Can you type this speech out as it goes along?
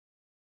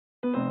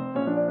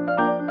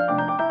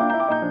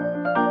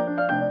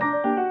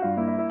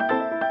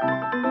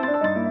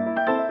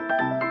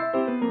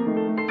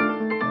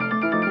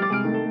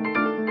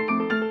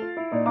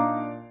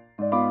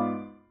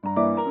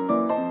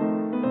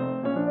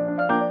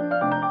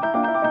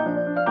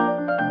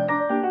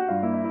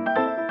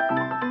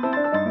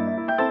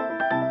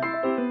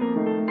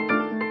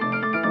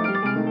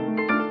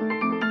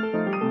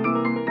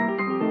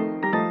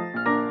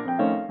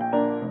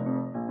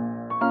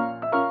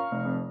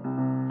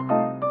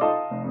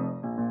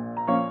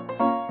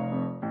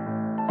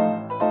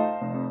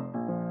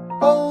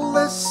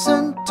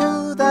Listen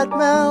to that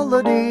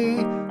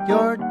melody.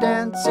 Your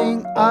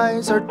dancing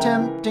eyes are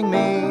tempting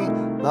me.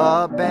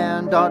 The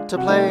band ought to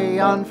play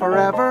on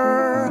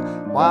forever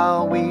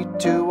while we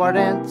two are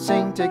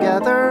dancing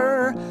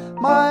together.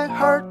 My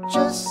heart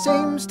just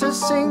seems to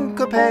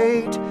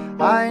syncopate.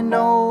 I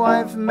know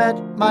I've met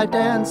my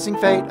dancing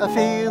fate. A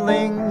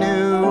feeling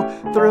new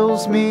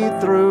thrills me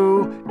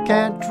through.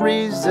 Can't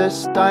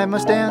resist, I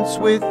must dance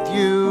with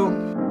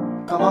you.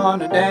 Come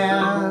on and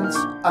dance,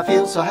 I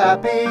feel so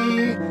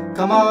happy.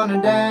 Come on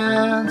and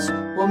dance,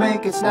 we'll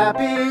make it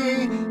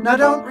snappy. Now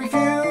don't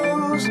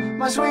refuse,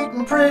 my sweet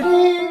and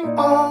pretty.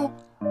 Oh,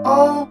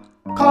 oh,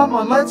 come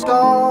on, let's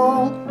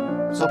go.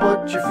 So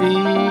put your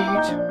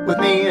feet with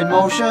me in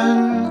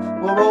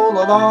motion. We'll roll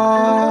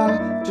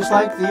along just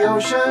like the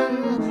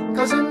ocean.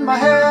 'Cause in my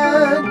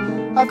head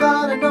I've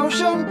got a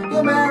notion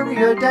you'll marry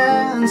a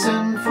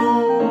dancing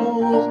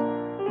fool.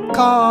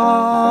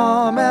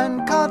 Come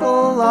and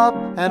cuddle up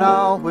and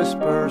I'll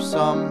whisper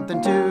something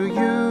to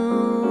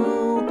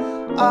you.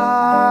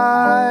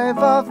 I've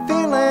a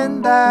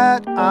feeling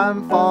that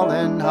I'm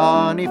falling,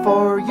 honey,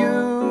 for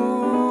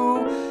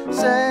you.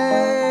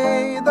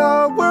 Say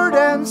the word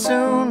and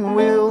soon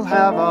we'll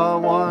have a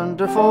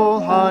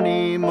wonderful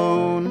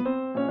honeymoon.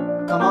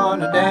 Come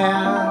on and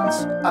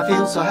dance, I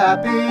feel so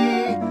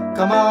happy.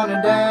 Come on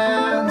and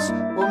dance,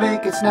 we'll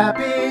make it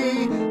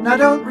snappy. Now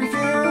don't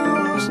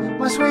refuse,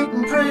 my sweet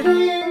and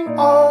pretty.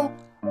 Oh,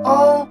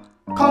 oh,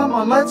 come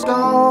on, let's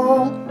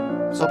go.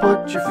 So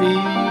put your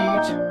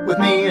feet with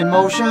me in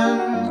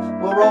motion.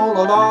 We'll roll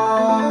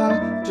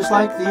along just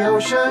like the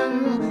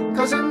ocean.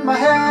 'Cause in my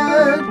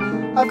head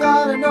I've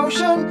got a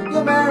notion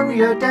you'll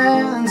marry a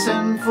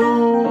dancing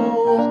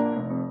fool.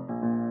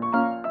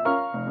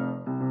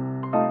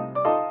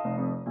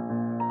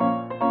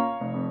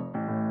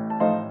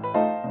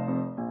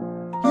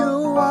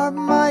 You are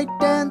my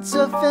dance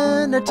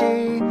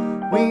affinity.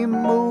 We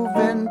move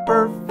in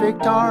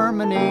perfect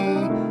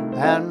harmony.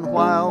 And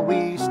while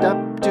we step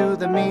to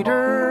the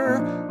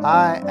meter,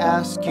 I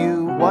ask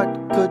you what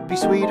could be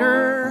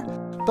sweeter.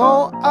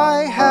 Though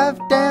I have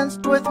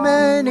danced with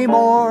many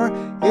more,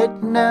 it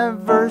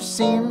never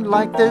seemed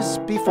like this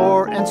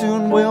before. And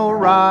soon we'll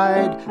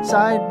ride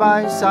side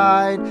by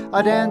side,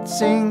 a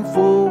dancing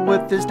fool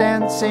with his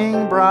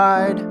dancing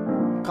bride.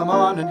 Come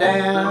on and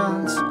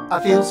dance, I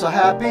feel so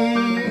happy.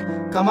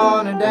 Come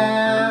on and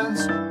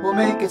dance, we'll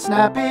make it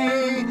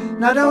snappy.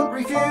 Now don't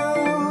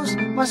refuse,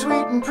 my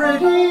sweet and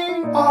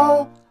pretty.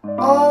 Oh,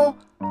 oh,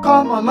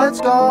 come on,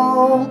 let's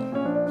go.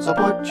 So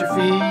put your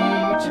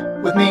feet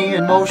with me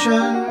in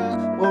motion.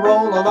 We'll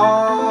roll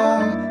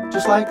along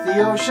just like the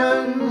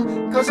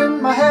ocean. 'Cause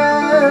in my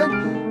head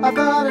I've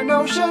got a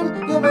notion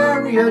you'll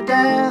marry a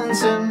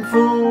dancing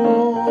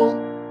fool.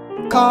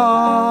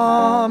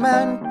 Come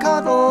and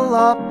cuddle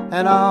up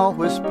and I'll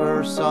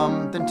whisper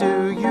something to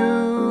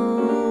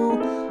you.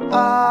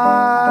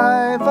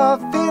 I've a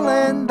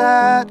feeling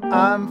that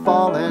I'm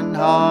falling,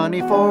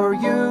 honey, for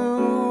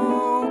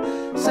you.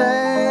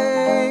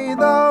 Say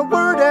the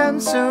word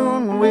and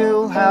soon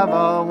we'll have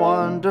a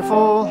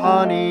wonderful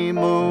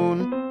honeymoon.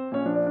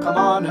 Come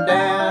on and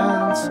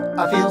dance,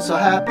 I feel so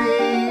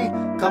happy.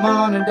 Come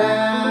on and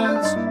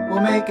dance,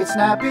 we'll make it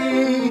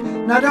snappy.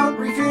 Now don't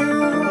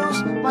refuse,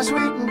 my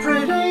sweet and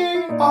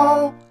pretty.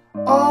 Oh,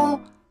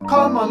 oh,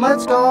 come on,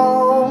 let's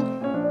go.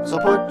 So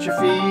put your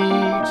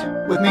feet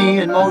with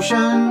me in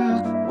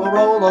motion. We'll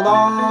roll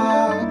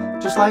along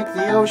just like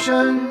the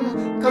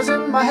ocean. 'Cause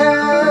in my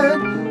head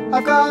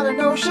I've got a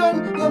notion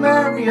you'll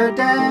marry a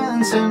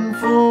dancing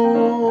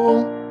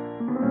fool.